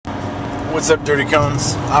What's up, Dirty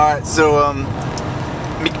Cones? Alright, so,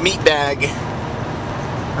 McMeatbag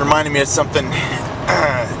reminded me of something.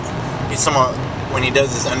 He's somehow, when he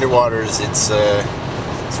does his underwaters, it's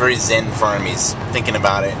very zen for him. He's thinking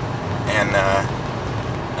about it, and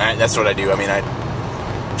that's what I do. I mean, I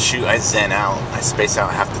zen out. I space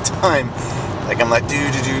out half the time. Like, I'm like,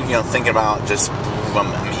 thinking about just,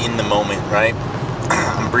 I'm in the moment, right?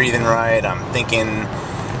 I'm breathing right, I'm thinking,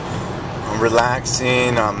 I'm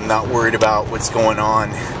relaxing, I'm not worried about what's going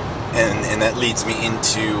on, and that leads me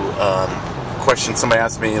into questions somebody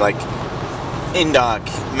asked me, like, Indoc,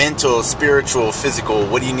 mental, spiritual, physical,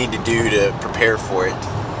 what do you need to do to prepare for it?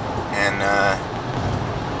 And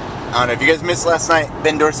I don't know if you guys missed last night,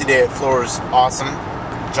 Ben Dorsey Day at Floor's awesome.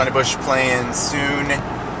 Johnny Bush playing soon,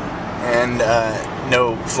 and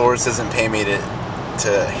no, Floor's doesn't pay me to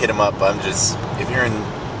hit him up. I'm just, if you're in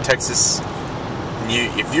Texas,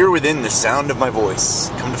 if you're within the sound of my voice,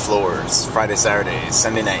 come to Floor's Friday, Saturday,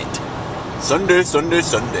 Sunday night. Sunday.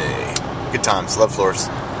 Good times. Love Floor's.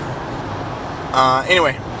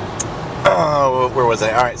 Anyway, where was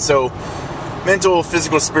I? Alright, so mental,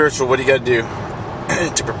 physical, spiritual, what do you got to do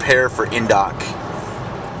to prepare for Indoc?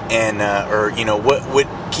 And, or, what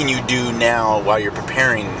can you do now while you're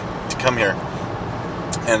preparing to come here?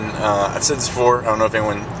 And I've said this before, I don't know if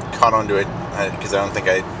anyone caught on to it, because I don't think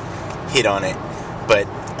I hit on it, but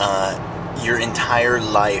your entire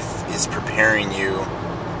life is preparing you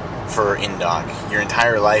for Indoc. Your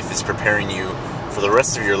entire life is preparing you for the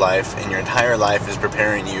rest of your life, and your entire life is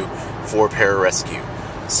preparing you for pararescue.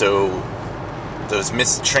 So those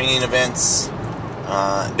missed training events,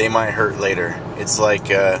 they might hurt later. It's like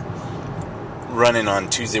running on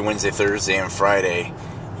Tuesday, Wednesday, Thursday, and Friday.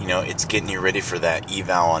 It's getting you ready for that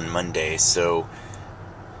eval on Monday. So,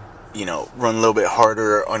 run a little bit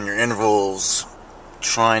harder on your intervals,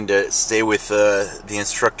 trying to stay with the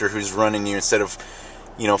instructor who's running you instead of,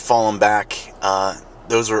 falling back.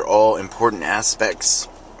 Those are all important aspects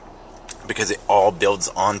because it all builds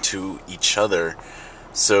onto each other.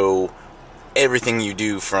 So everything you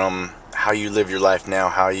do, from how you live your life now,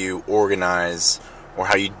 how you organize or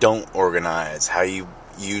how you don't organize, how you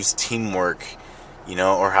use teamwork,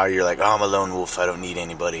 or how you're like, oh, I'm a lone wolf, I don't need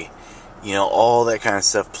anybody. All that kind of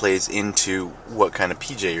stuff plays into what kind of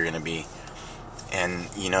PJ you're going to be. And,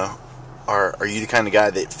 are you the kind of guy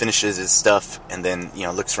that finishes his stuff and then,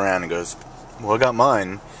 looks around and goes, well, I got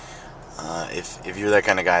mine? If you're that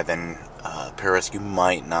kind of guy, then pararescue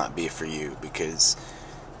might not be for you, because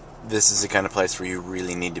this is the kind of place where you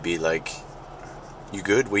really need to be like, you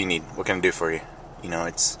good? What do you need? What can I do for you?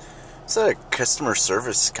 It's a customer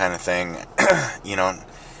service kind of thing,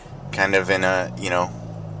 kind of in a,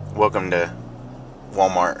 welcome to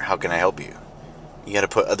Walmart, how can I help you? You got to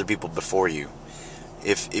put other people before you.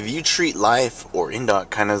 If you treat life or Indoc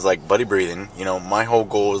kind of like buddy breathing, my whole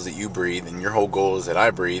goal is that you breathe, and your whole goal is that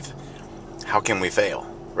I breathe, how can we fail,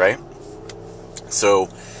 right? So,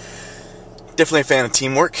 definitely a fan of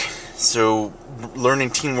teamwork. So, learning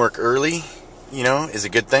teamwork early, is a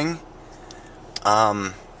good thing.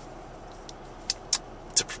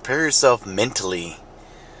 To prepare yourself mentally,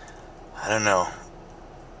 I don't know.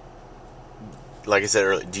 Like I said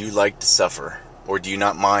earlier, do you like to suffer? Or do you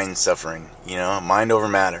not mind suffering? Mind over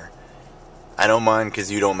matter. I don't mind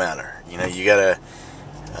because you don't matter. You gotta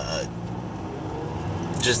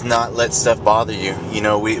just not let stuff bother you.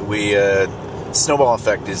 We snowball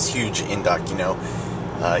effect is huge in Indoc.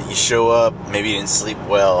 You show up, maybe you didn't sleep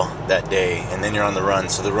well that day, and then you're on the run,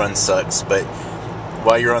 so the run sucks. But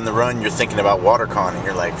while you're on the run, you're thinking about WaterCon, and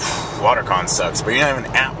you're like, WaterCon sucks. But you're not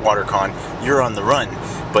even at WaterCon, you're on the run.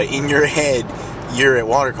 But in your head, you're at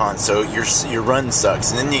WaterCon, so your run sucks.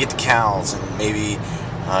 And then you get to Cal's, and maybe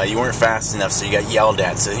you weren't fast enough, so you got yelled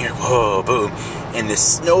at. So then you're, whoa, boom. And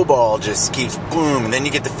this snowball just keeps boom. And then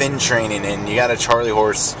you get the fin training, and you got a Charlie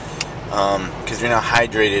horse because you're not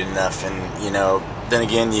hydrated enough. And, then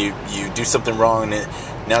again, you do something wrong, and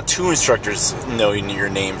now 2 instructors know your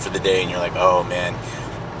name for the day, and you're like, oh, man.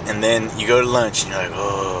 And then you go to lunch, and you're like,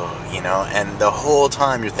 oh, and the whole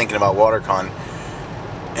time you're thinking about WaterCon.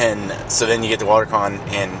 And so then you get to WaterCon,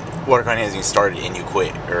 and WaterCon hasn't even started, and you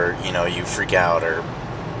quit, or, you freak out, or,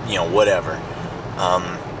 whatever.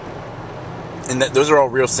 And those are all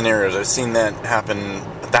real scenarios. I've seen that happen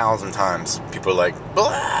 1,000 times. People are like,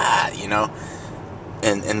 blah,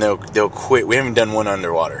 and they'll quit. We haven't done one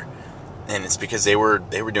underwater, and it's because they were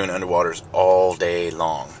doing underwaters all day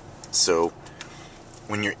long. So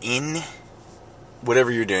when you're in whatever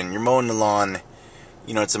you're doing, you're mowing the lawn,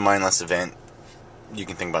 it's a mindless event. You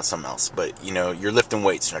can think about something else, but you're lifting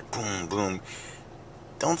weights, you're like boom, boom.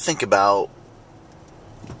 Don't think about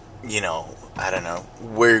I don't know,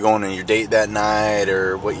 where you're going on your date that night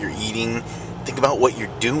or what you're eating. Think about what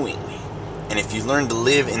you're doing. And if you learn to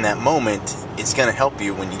live in that moment, it's going to help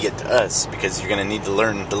you when you get to us, because you're going to need to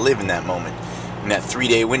learn to live in that moment, in that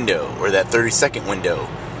 3-day window, or that 30-second window,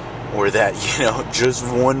 or that, just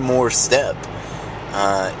one more step.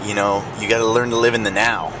 You got to learn to live in the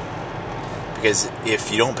now. Because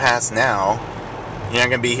if you don't pass now, you're not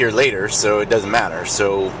going to be here later, so it doesn't matter.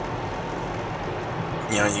 So,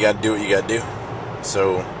 you got to do what you got to do.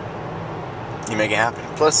 So, you make it happen.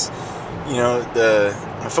 Plus,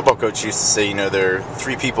 my football coach used to say, there are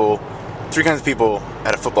three kinds of people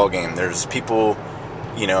at a football game. There's people,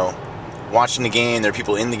 watching the game. There are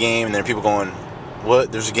people in the game, and there are people going,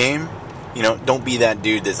 "What? There's a game?" Don't be that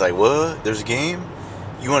dude that's like, "What? There's a game?"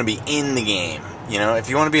 You want to be in the game. If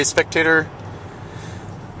you want to be a spectator,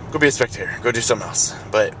 go be a spectator. Go do something else.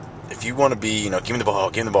 But if you want to be, give me the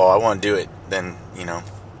ball, I want to do it, then,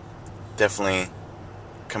 definitely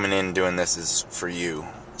coming in and doing this is for you.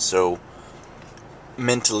 So,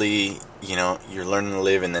 mentally, you're learning to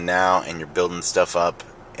live in the now, and you're building stuff up,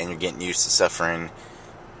 and you're getting used to suffering,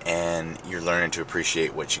 and you're learning to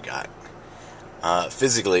appreciate what you got.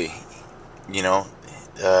 Physically, you're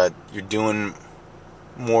doing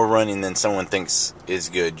more running than someone thinks is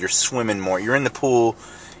good. You're swimming more. You're in the pool,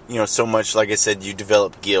 so much. Like I said, you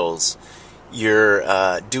develop gills.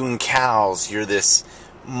 You're doing cows. You're this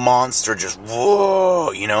monster, just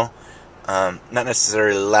whoa, not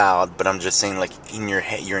necessarily loud, but I'm just saying, like, in your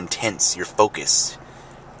head, you're intense, you're focused.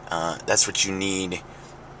 That's what you need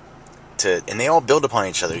to, and they all build upon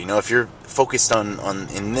each other. If you're focused on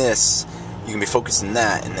in this, you can be focused in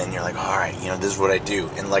that, and then you're like, all right, this is what I do.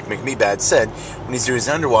 And like McMeebad said, when he's doing his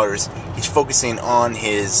underwaters, he's focusing on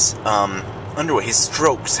his underwater, his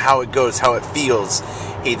strokes, how it goes, how it feels.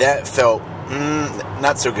 Hey, that felt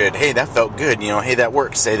not so good. Hey, that felt good. Hey, that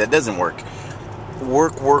works. Hey, that doesn't work.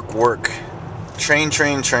 Work. Train.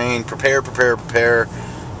 Prepare.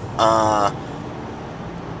 I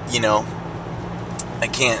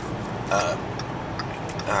can't.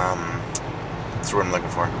 That's the word I'm looking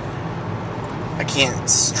for. I can't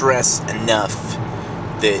stress enough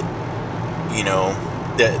that,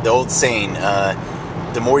 the old saying,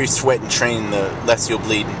 the more you sweat and train, the less you'll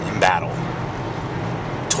bleed in battle.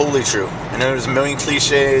 Totally true. I know there's a million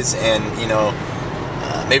cliches, and,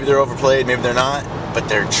 maybe they're overplayed, maybe they're not, but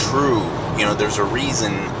they're true. There's a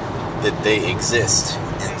reason that they exist.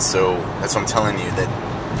 And so that's what I'm telling you, that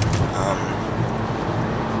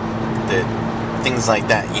things like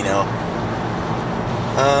that,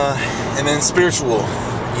 and then spiritual,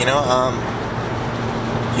 you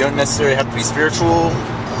don't necessarily have to be spiritual.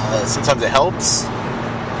 Sometimes it helps,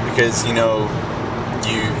 because,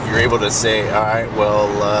 you're able to say, all right, well,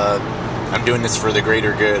 I'm doing this for the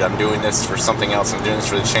greater good. I'm doing this for something else. I'm doing this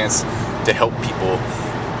for the chance to help people.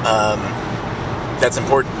 That's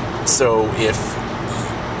important. So if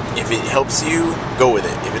it helps you, go with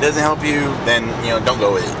it. If it doesn't help you, then, don't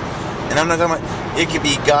go with it. And I'm not talking about, it could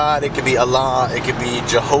be God, it could be Allah, it could be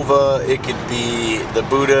Jehovah, it could be the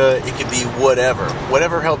Buddha, it could be whatever.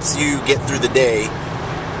 Whatever helps you get through the day,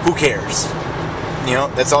 who cares?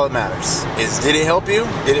 That's all that matters. Did it help you?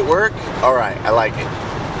 Did it work? All right, I like it.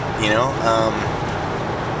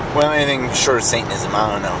 Well, anything short of Satanism,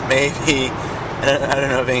 I don't know. Maybe, I don't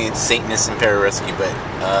know if any Satanists in pararescue, but,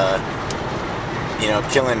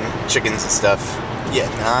 killing chickens and stuff. Yeah,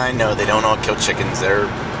 I know they don't all kill chickens. They're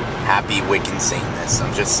happy Wiccan Satanists.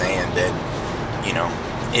 I'm just saying that,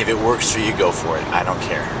 if it works for you, go for it. I don't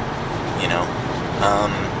care.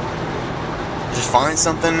 Just find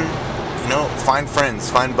something, find friends,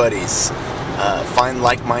 find buddies, find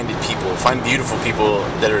like-minded people, find beautiful people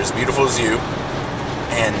that are as beautiful as you,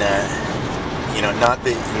 and, not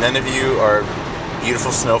that none of you are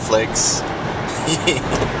beautiful snowflakes.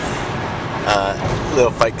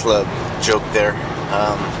 Little Fight Club joke there.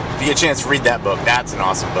 If you get a chance to read that book, that's an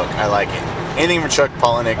awesome book. I like it. Anything from Chuck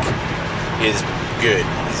Palahniuk is good.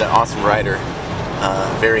 He's an awesome writer.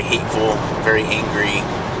 Very hateful, very angry.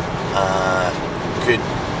 Good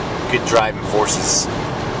driving forces.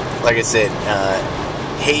 Like I said,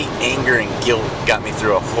 hate, anger, and guilt got me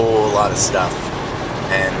through a whole lot of stuff.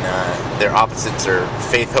 And their opposites are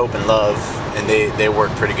faith, hope, and love, and they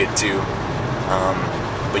work pretty good too.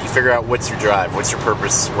 But you figure out what's your drive, what's your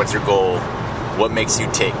purpose, what's your goal, what makes you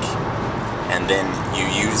tick, and then you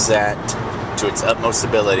use that to its utmost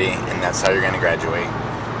ability, and that's how you're going to graduate.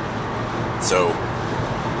 So,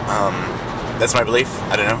 that's my belief.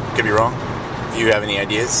 I don't know, could be wrong. If you have any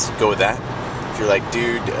ideas, go with that. If you're like,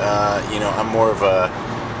 dude, I'm more of a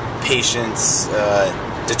patience,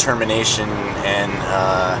 determination, and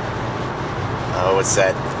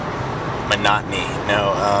monotony.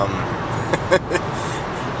 No,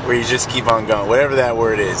 where you just keep on going. Whatever that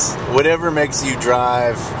word is. Whatever makes you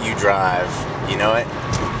drive, you drive. You know it?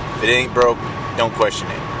 If it ain't broke, don't question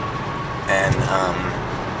it. And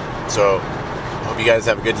so, hope you guys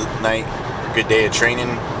have a good night, a good day of training.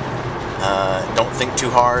 Don't think too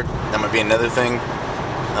hard. That might be another thing.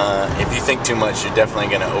 If you think too much, you're definitely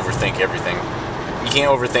going to overthink everything. You can't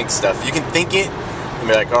overthink stuff. You can think it and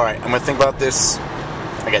be like, alright, I'm going to think about this.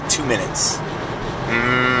 I got 2 minutes.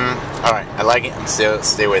 Alright, I like it. I'm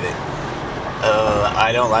stay with it.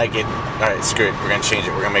 I don't like it. Alright, screw it. We're going to change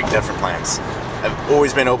it. We're going to make different plans. I've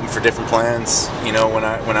always been open for different plans. You know, when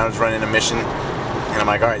I was running a mission, and I'm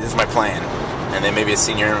like, alright, this is my plan. And then maybe a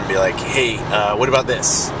senior airman would be like, hey, what about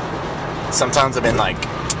this? Sometimes I've been like,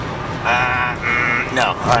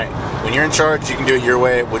 no, alright. When you're in charge, you can do it your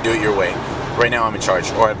way, we'll do it your way. Right now I'm in charge.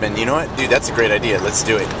 Or I've been, you know what, dude, that's a great idea, let's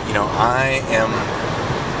do it. You know, I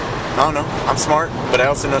don't know, I'm smart, but I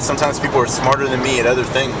also know sometimes people are smarter than me at other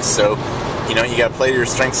things. So, you know, you gotta play to your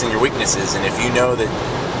strengths and your weaknesses. And if you know that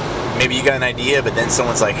maybe you got an idea, but then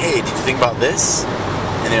someone's like, hey, did you think about this?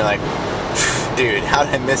 And they're like, dude, how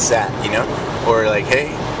did I miss that, you know? Or like,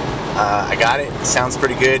 hey, I got it, sounds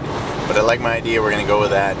pretty good, but I like my idea, we're going to go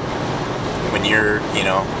with that. When you're, you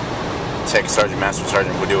know, tech sergeant, master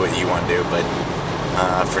sergeant, we'll do what you want to do, but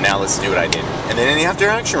for now, let's do what I did. And then in the after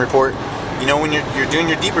action report, you know, when you're doing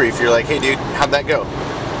your debrief, you're like, hey dude, how'd that go?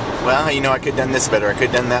 Well, you know, I could have done this better, I could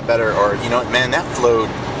have done that better, or, you know, man, that flowed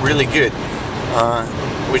really good.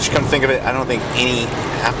 Which, come think of it, I don't think any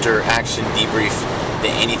after action debrief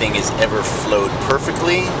that anything has ever flowed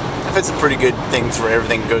perfectly. I've had some pretty good things where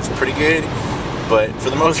everything goes pretty good, but for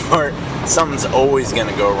the most part, something's always going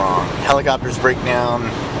to go wrong. Helicopters break down,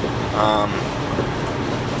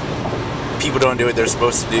 people don't do what they're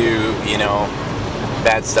supposed to do, you know,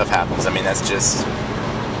 bad stuff happens. I mean, that's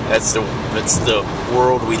the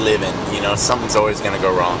world we live in, you know, something's always going to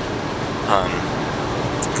go wrong.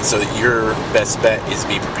 And so your best bet is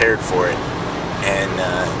be prepared for it.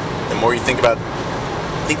 And the more you think about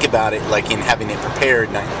it like in having it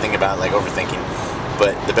prepared, not think about it like overthinking.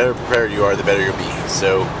 But the better prepared you are, the better you'll be.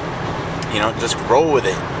 So, you know, just roll with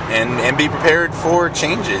it and be prepared for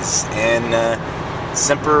changes. And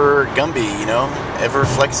semper gumby, you know, ever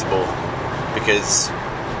flexible, because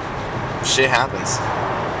shit happens.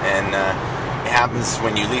 And it happens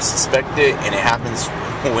when you least suspect it, and it happens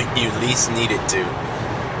when you least need it to.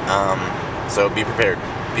 So be prepared.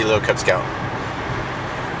 Be a little Cub Scout.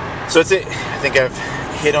 So that's it. I think I've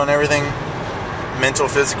hit on everything. Mental,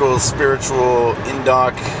 physical, spiritual,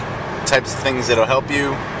 Indoc types of things that'll help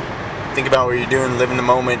you. Think about what you're doing, live in the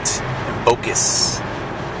moment, and focus.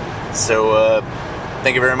 So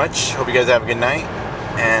thank you very much. Hope you guys have a good night,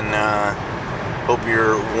 and hope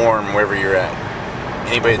you're warm wherever you're at.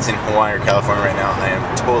 Anybody that's in Hawaii or California right now, I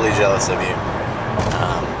am totally jealous of you.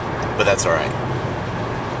 But that's alright,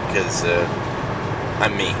 because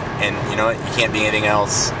I'm me, and you know what, you can't be anything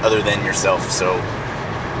else other than yourself, so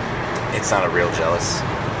it's not a real jealous.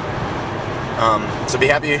 So be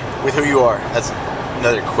happy with who you are. That's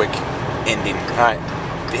another quick ending. Alright,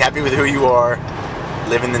 be happy with who you are,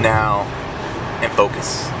 live in the now, and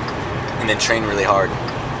focus, and then train really hard.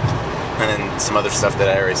 And then some other stuff that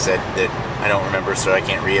I already said that I don't remember, so I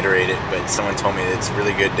can't reiterate it, but someone told me that it's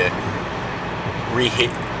really good to re-hit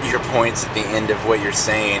your points at the end of what you're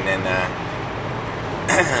saying, and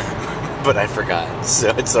but I forgot, so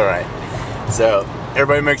it's alright. So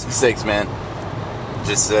everybody makes mistakes, man.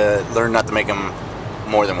 Just learn not to make them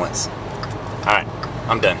more than once. Alright,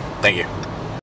 I'm done. Thank you.